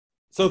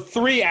So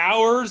 3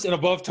 hours and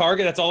above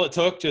target, that's all it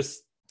took?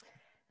 Just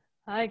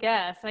I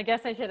guess I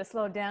should have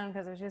slowed down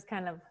because it was just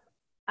kind of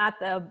at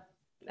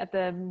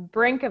the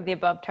brink of the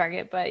above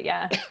target, but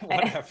yeah.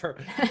 whatever.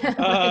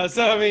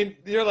 So, I mean,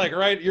 you're like,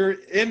 right, you're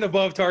in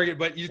above target,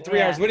 but you 3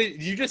 hours. Yeah.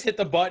 Did you just hit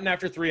the button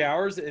after 3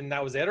 hours and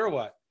that was it or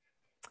what?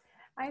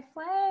 I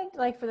flagged,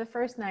 like for the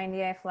first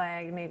 90, I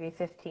flagged maybe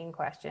 15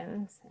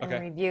 questions and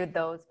Okay. reviewed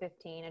those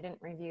 15. I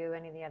didn't review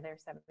any of the other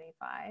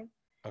 75.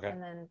 Okay.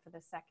 And then for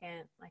the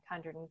second, like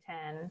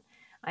 110,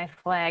 I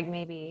flagged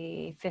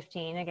maybe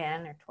 15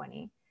 again or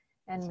 20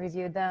 and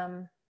reviewed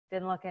them.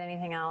 Didn't look at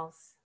anything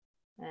else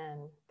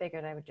and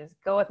figured I would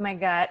just go with my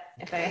gut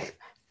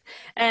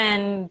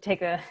and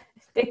take the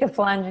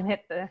plunge and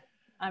hit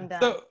I'm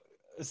done. So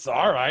it's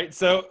all right.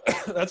 So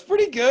that's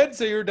pretty good.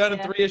 So you're done in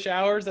Yeah. 3-ish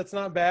hours. That's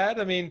not bad.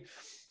 I mean,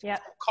 Yeah.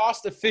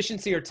 cost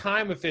efficiency or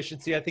time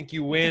efficiency, I think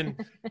you win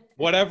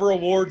whatever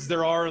awards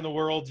there are in the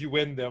world, you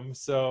win them.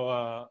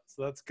 So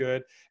that's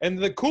good. And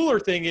the cooler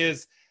thing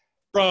is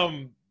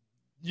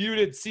you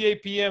did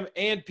CAPM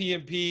and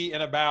PMP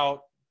in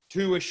about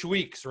 2-ish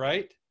weeks,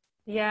 right?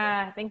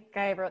 Yeah, I think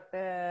I wrote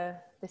the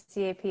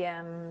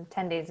CAPM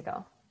 10 days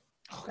ago.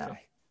 Okay. So,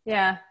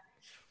 yeah,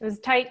 it was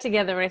tight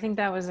together, but I think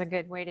that was a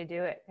good way to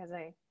do it because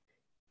I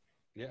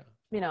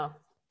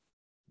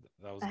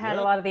had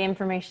a lot of the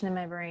information in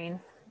my brain.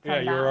 Yeah,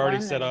 you were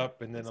already set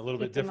up and then a little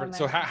bit different.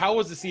 So how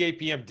was the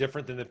CAPM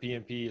different than the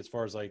PMP as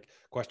far as like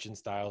question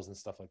styles and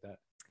stuff like that?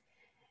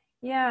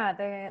 Yeah,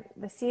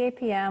 the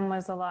CAPM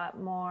was a lot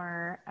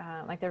more,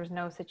 like there was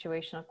no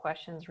situational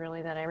questions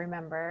really that I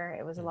remember.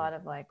 It was a lot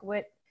of like,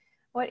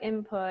 what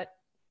input,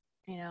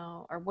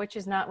 or which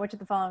of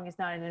the following is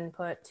not an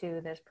input to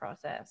this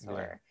process,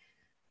 or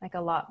like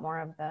a lot more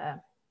of the,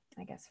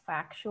 I guess,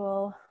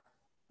 factual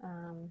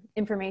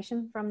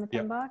information from the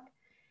PMBOK.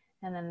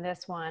 And then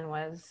this one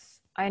was,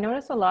 I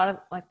noticed a lot of,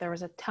 like, there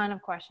was a ton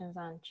of questions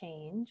on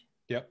change.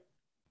 Yep.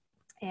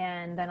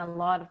 And then a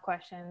lot of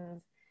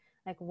questions,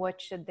 like, what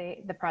should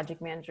the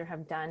project manager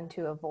have done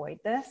to avoid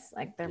this?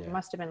 Like, there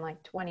must have been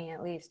like 20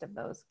 at least of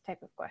those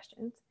type of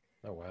questions.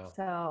 Oh, wow.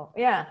 So,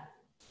 yeah.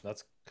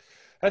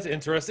 That's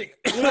interesting.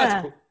 Yeah.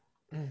 That's cool.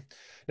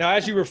 Now,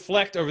 as you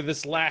reflect over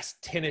this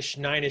last 10-ish,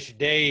 9-ish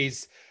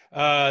days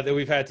that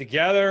we've had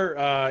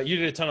together, you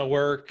did a ton of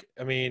work.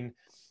 I mean,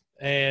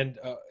 and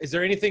is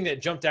there anything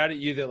that jumped out at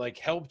you that like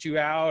helped you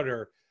out,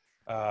 or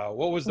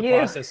what was the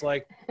process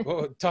like?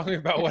 Talk to me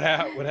about what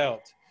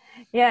helped.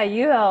 Yeah,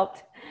 you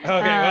helped. Okay,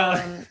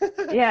 well,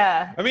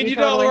 yeah. I mean, you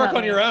did all the work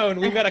on your own.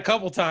 We met a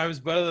couple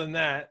times, but other than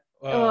that,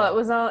 well, it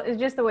was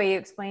just the way you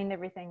explained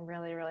everything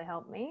really, really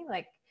helped me.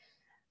 Like,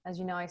 as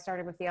you know, I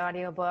started with the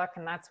audiobook,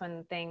 and that's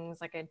when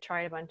things, like, I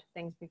tried a bunch of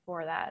things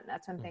before that.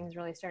 That's when things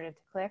really started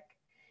to click.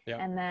 Yeah.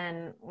 And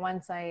then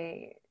once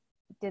I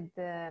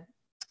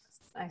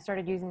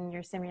started using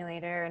your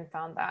simulator and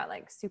found that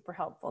like super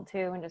helpful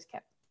too, and just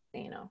kept,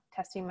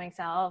 testing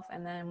myself.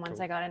 And then once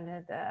I got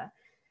into the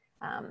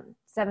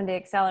 7-day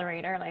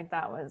accelerator, like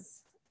that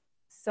was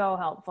so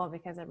helpful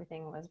because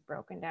everything was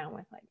broken down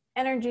with like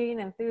energy and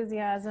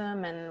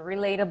enthusiasm and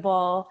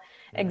relatable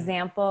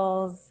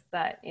examples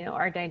that,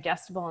 are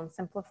digestible and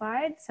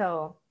simplified.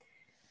 So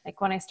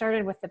like when I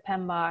started with the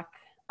PMBOK,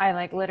 I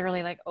like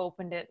literally like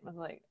opened it with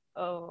like,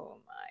 oh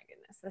my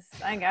goodness,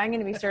 I'm going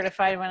to be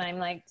certified when I'm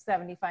like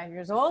 75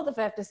 years old if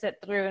I have to sit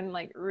through and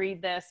like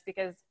read this,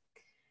 because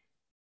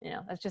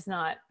that's just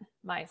not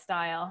my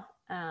style.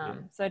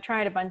 So I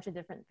tried a bunch of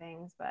different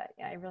things, but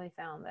yeah, I really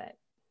found that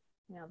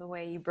the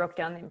way you broke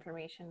down the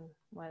information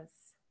was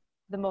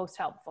the most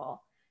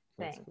helpful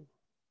thing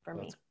for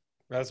me.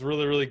 That's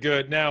really, really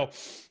good. Now,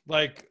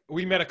 like,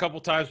 we met a couple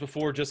times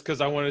before just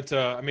because I wanted to,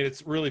 I mean,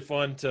 it's really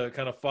fun to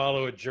kind of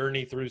follow a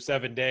journey through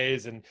 7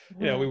 days. And,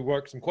 we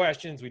worked some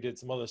questions, we did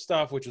some other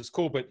stuff, which was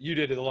cool, but you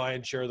did the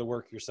lion's share of the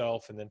work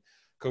yourself and then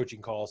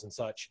coaching calls and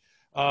such.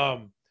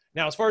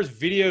 Now, as far as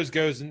videos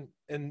goes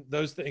and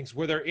those things,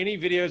 were there any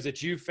videos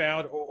that you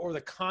found or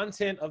the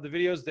content of the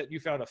videos that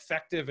you found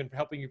effective in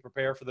helping you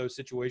prepare for those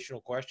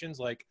situational questions?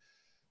 Like,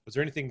 was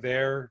there anything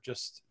there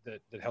just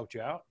that helped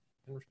you out?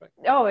 Respect?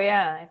 Oh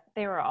yeah,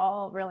 they were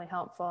all really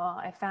helpful.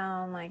 I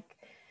found like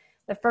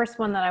the first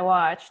one that I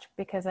watched,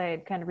 because I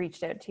had kind of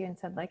reached out to you and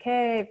said like,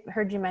 hey, I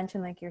heard you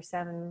mention like your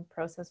 7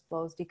 process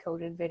flows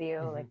decoded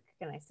video. Like,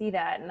 can I see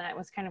that? And that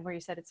was kind of where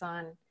you said it's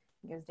on, I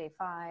think it was day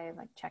 5,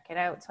 like check it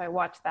out. So I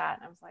watched that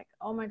and I was like,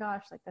 oh my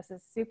gosh, like this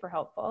is super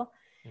helpful.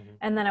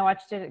 And then I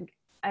watched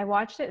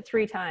it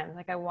 3 times.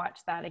 Like I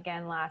watched that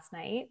again last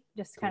night,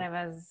 just kind of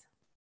as,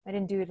 I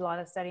didn't do a lot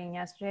of studying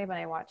yesterday, but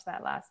I watched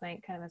that last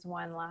night kind of as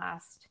one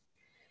last,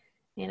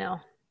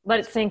 let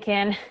it sink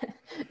in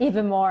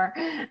even more.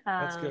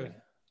 That's good.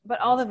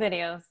 But all the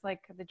videos,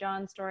 like the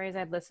John stories,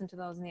 I'd listened to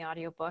those in the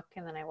audiobook,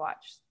 and then I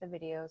watched the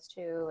videos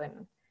too.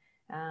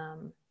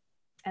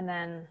 And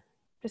then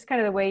just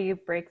kind of the way you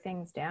break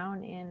things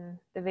down in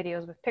the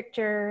videos with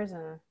pictures.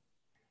 And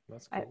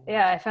that's cool.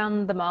 I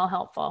found them all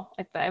helpful.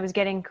 Like I was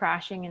getting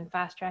crashing and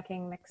fast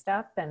tracking mixed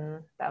up,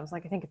 and that was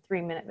like, I think a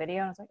 3-minute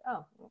video. And I was like,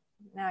 oh,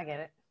 now I get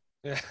it.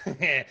 Yeah,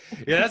 yeah,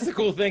 that's the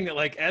cool thing that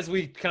like as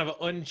we kind of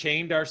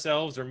unchained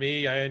ourselves, or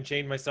me, I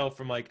unchained myself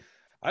from like,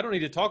 I don't need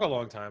to talk a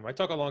long time. I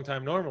talk a long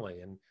time normally,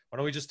 and why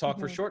don't we just talk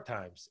for Hmm. short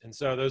times? And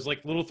so those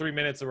like little 3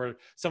 minutes where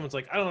someone's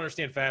like, I don't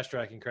understand fast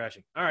tracking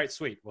crashing. All right,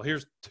 sweet. Well,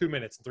 here's 2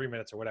 minutes and 3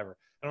 minutes or whatever.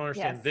 I don't Yes.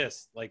 understand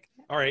this. Like,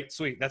 all right,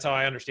 sweet. That's how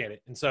I understand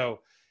it. And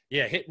so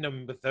yeah, hitting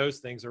them with those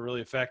things are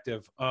really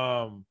effective.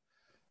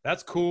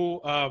 That's cool.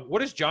 What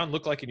does John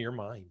look like in your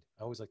mind?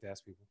 I always like to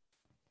ask people.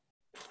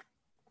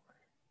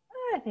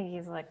 I think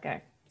he's like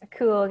a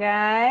cool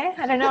guy.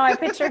 I don't know. I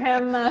picture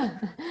him.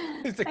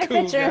 He's a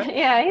cool guy.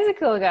 Yeah, he's a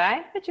cool guy.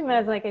 I picture him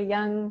as like a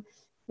young,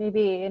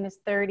 maybe in his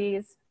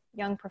 30s,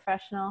 young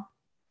professional.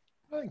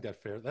 I think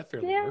that fairly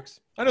works.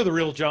 I know the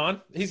real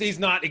John. He's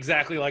not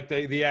exactly like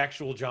the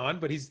actual John,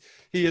 but he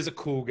is a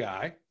cool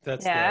guy.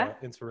 That's the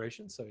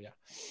inspiration. So yeah,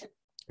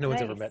 no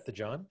one's ever met the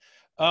John.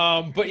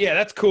 But yeah,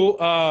 that's cool.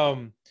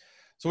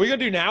 So what are you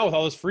gonna do now with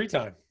all this free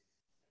time?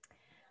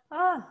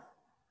 Oh,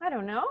 I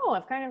don't know.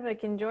 I've kind of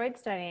like enjoyed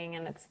studying,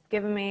 and it's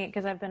given me,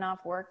 because I've been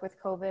off work with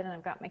COVID and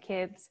I've got my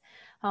kids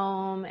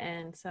home,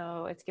 and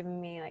so it's given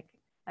me like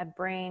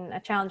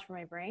a challenge for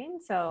my brain.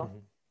 So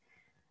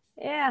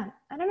yeah,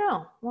 I don't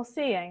know. We'll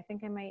see. I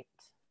think I might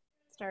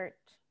start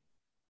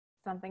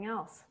something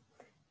else.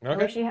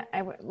 Okay.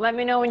 Let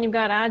me know when you've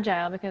got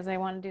Agile, because I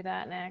want to do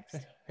that next.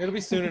 It'll be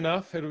soon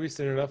enough.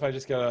 I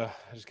just gotta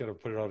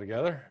put it all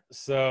together.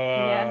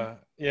 So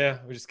yeah,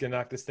 we're just gonna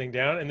knock this thing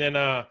down, and then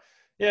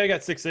yeah, I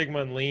got Six Sigma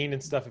and Lean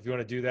and stuff. If you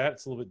want to do that,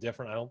 it's a little bit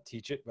different. I don't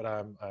teach it, but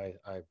I'm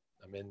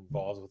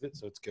involved with it,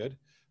 so it's good.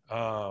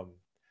 But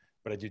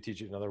I do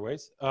teach it in other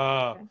ways.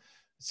 Okay.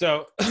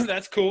 So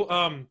that's cool.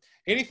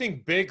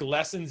 Anything big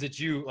lessons that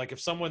you like, if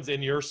someone's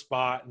in your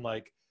spot and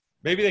like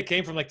maybe they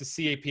came from like the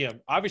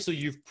CAPM, obviously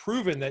you've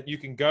proven that you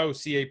can go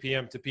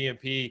CAPM to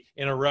PMP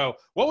in a row.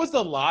 What was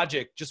the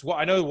logic?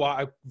 I know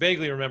why, I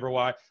vaguely remember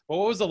why, but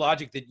what was the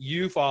logic that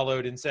you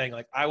followed in saying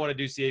like, I want to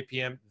do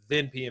CAPM,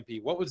 then PMP?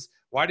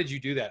 Why did you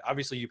do that?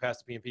 Obviously you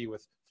passed the PMP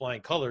with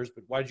flying colors,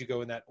 but why did you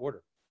go in that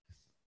order?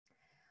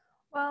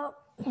 Well,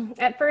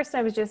 at first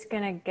I was just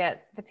going to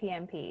get the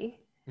PMP,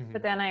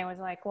 but then I was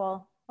like,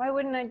 well, why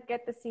wouldn't I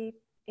get the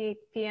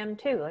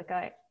CAPM too? Like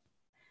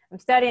I'm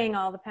studying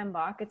all the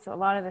PMBOK. It's a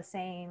lot of the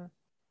same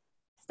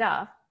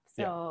stuff.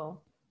 So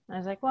I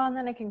was like, well, and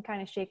then I can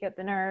kind of shake out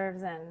the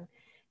nerves and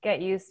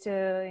get used to,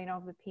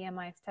 the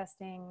PMI's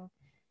testing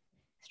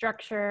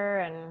structure,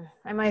 and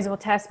I might as well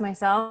test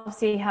myself,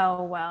 see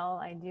how well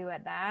I do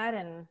at that.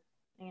 And,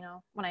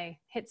 when I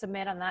hit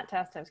submit on that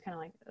test, I was kind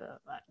of like,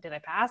 did I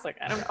pass? Like,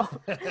 I don't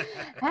know.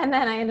 And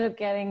then I ended up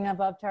getting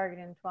above target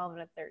in 12 out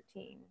of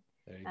 13.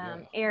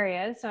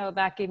 Areas. So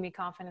that gave me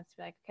confidence to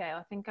be like, okay,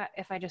 I think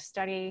if I just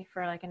study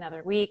for like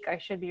another week, I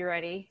should be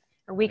ready,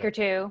 or week or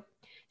two,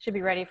 should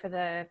be ready for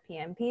the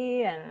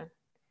PMP. And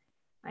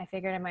I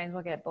figured I might as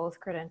well get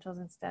both credentials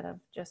instead of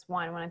just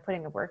one when I'm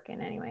putting the work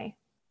in anyway.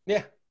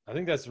 Yeah, I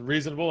think that's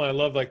reasonable. And I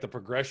love like the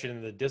progression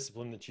and the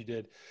discipline that you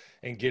did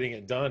and getting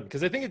it done.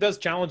 Because I think it does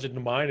challenge the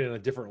mind in a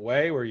different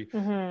way where you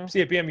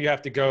CAPM, you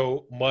have to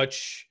go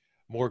much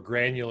more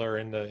granular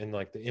in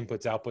like the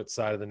inputs output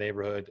side of the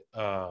neighborhood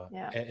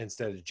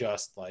instead of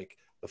just like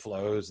the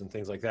flows and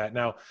things like that.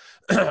 Now,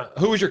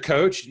 who was your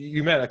coach?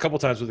 You met a couple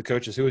times with the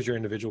coaches. Who was your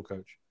individual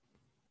coach?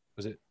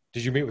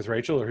 Did you meet with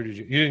Rachel, or who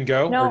you didn't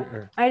go?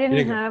 No, I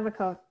didn't have a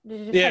coach.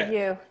 Just have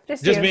you.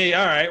 Just you. Me.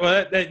 All right.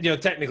 Well,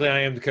 technically I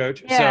am the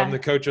coach. Yeah. So I'm the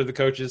coach of the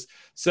coaches.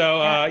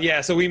 So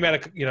so we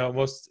met,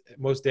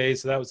 most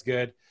days. So that was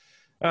good.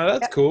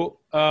 That's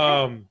cool.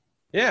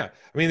 Yeah.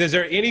 I mean, is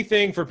there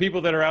anything for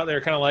people that are out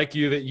there kind of like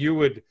you that you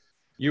would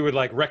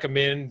like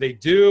recommend they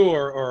do,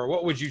 or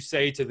what would you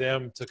say to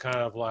them to kind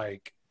of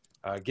like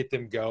get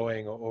them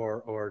going,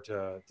 or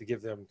to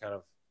give them kind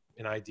of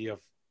an idea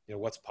of,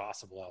 what's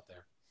possible out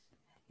there?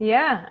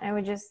 Yeah, I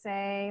would just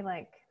say,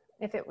 like,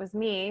 if it was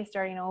me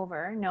starting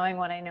over, knowing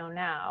what I know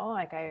now,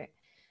 like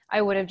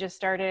I would have just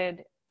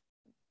started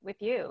with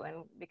you,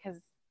 and because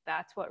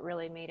that's what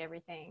really made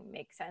everything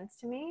make sense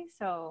to me.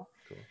 So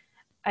cool.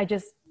 I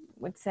just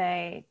would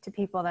say to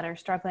people that are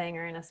struggling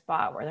or in a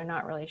spot where they're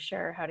not really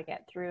sure how to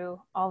get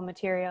through all the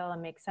material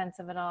and make sense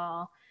of it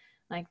all,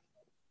 like,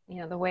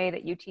 the way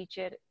that you teach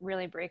it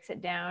really breaks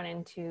it down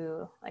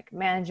into like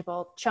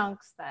manageable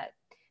chunks that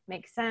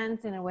make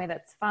sense in a way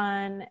that's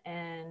fun.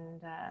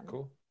 And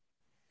cool.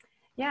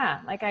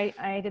 Yeah, like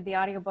I did the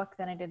audiobook,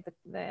 then I did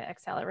the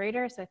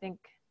accelerator. So I think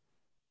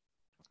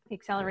the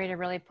accelerator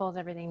really pulls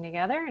everything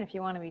together. And if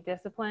you want to be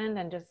disciplined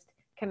and just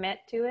commit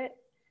to it,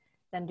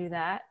 then do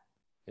that.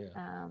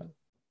 Yeah.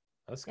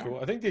 That's cool.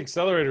 I think the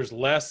accelerator is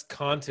less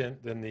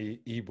content than the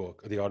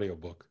ebook or the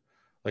audiobook.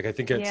 Like, I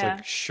think it's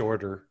like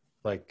shorter,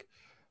 like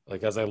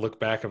as I look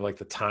back of like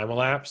the time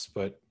elapse,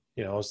 but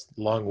it's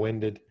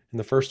long-winded in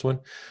the first one,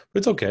 but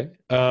it's okay.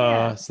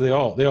 So they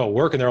all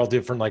work, and they're all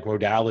different like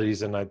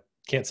modalities, and I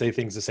can't say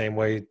things the same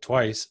way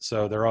twice.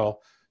 So they're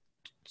all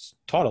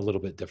taught a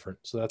little bit different.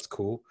 So that's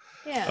cool.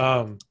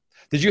 Yeah.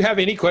 Did you have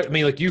any question? I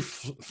mean, like you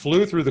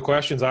flew through the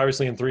questions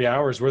obviously in 3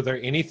 hours. Were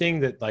there anything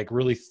that like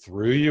really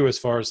threw you as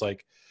far as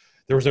like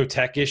there was no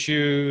tech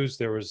issues.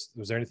 Was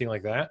there anything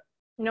like that?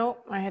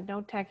 Nope, I had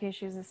no tech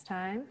issues this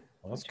time.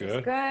 Well, that's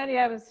good. Good.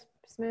 Yeah, it was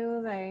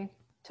smooth. I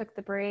took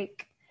the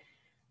break.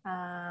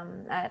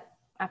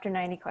 After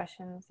 90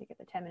 questions, you get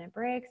the 10-minute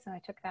break. So I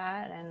took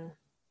that, and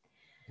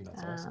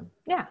That's awesome.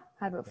 yeah,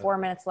 had about 4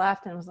 minutes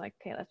left, and was like,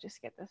 okay, let's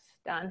just get this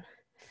done.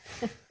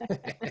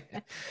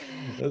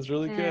 That's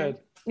really good.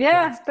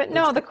 Yeah, but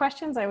no, the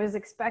questions, I was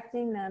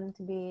expecting them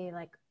to be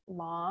like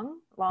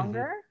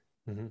longer.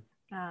 Mm-hmm.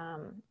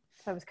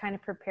 So I was kind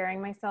of preparing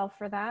myself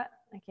for that,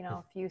 like, you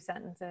know, a few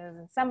sentences,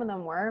 and some of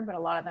them were, but a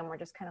lot of them were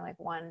just kind of like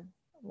one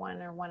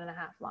or 1.5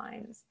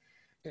 lines.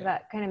 So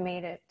that kind of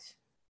made it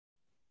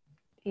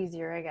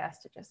easier, I guess,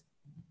 to just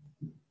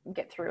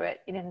get through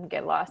it. You didn't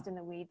get lost in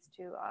the weeds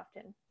too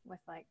often with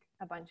like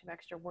a bunch of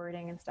extra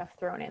wording and stuff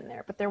thrown in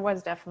there, but there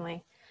was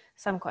definitely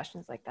some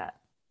questions like that.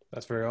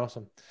 That's very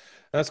awesome.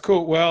 That's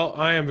cool. Well,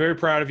 I am very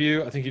proud of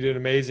you. I think you did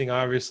amazing,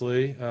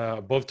 obviously.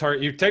 Above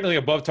target. You're technically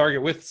above target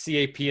with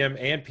CAPM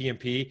and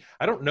PMP.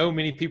 I don't know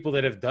many people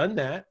that have done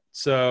that.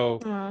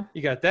 So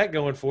you got that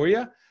going for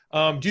you.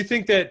 Do you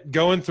think that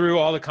going through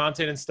all the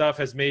content and stuff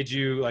has made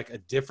you like a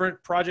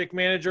different project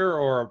manager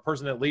or a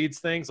person that leads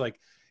things? Like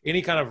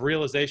any kind of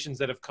realizations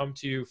that have come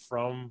to you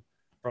from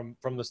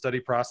the study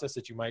process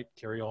that you might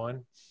carry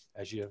on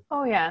as you?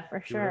 Oh yeah, for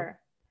sure.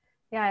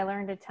 Yeah, I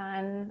learned a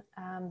ton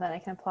that I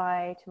can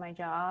apply to my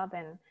job,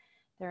 and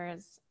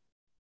there's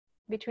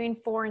between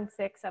 4 and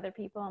 6 other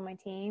people on my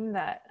team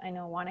that I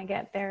know want to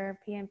get their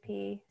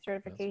PMP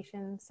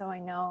certification. So I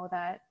know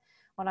that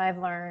what I've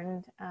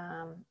learned,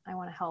 I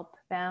want to help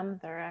them.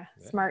 They're a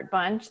smart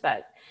bunch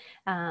that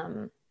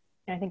I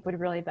think would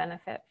really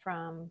benefit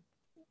from,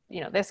 you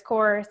know, this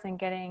course and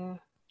getting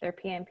their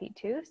PMP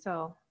too.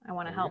 So I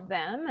want to help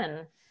them,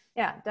 and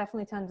yeah,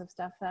 definitely tons of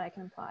stuff that I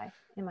can apply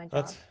in my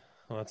job.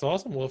 That's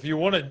awesome. Well, if you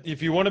want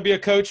to be a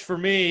coach for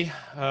me,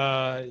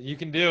 you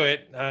can do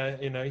it.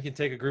 You know, you can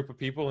take a group of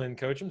people and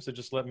coach them. So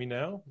just let me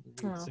know.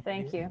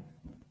 Thank you.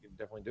 You can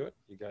definitely do it.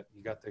 You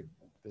got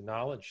the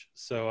knowledge.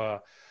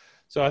 So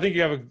I think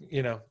you have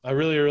I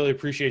really, really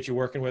appreciate you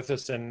working with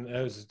us, and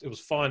it was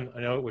fun.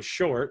 I know it was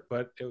short,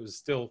 but it was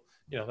still,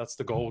 that's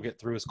the goal. We'll get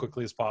through as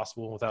quickly as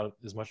possible without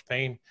as much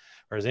pain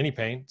or as any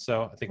pain.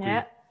 So I think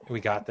we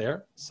got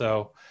there.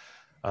 So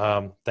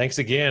thanks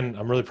again.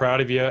 I'm really proud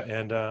of you,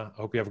 and I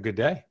hope you have a good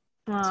day.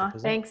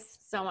 Thanks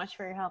so much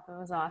for your help. It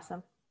was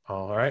awesome.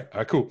 All right. All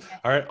right, cool. Okay.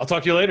 All right. I'll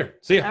talk to you later.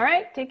 See ya. All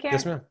right. Take care.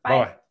 Yes, ma'am. Bye.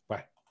 Bye.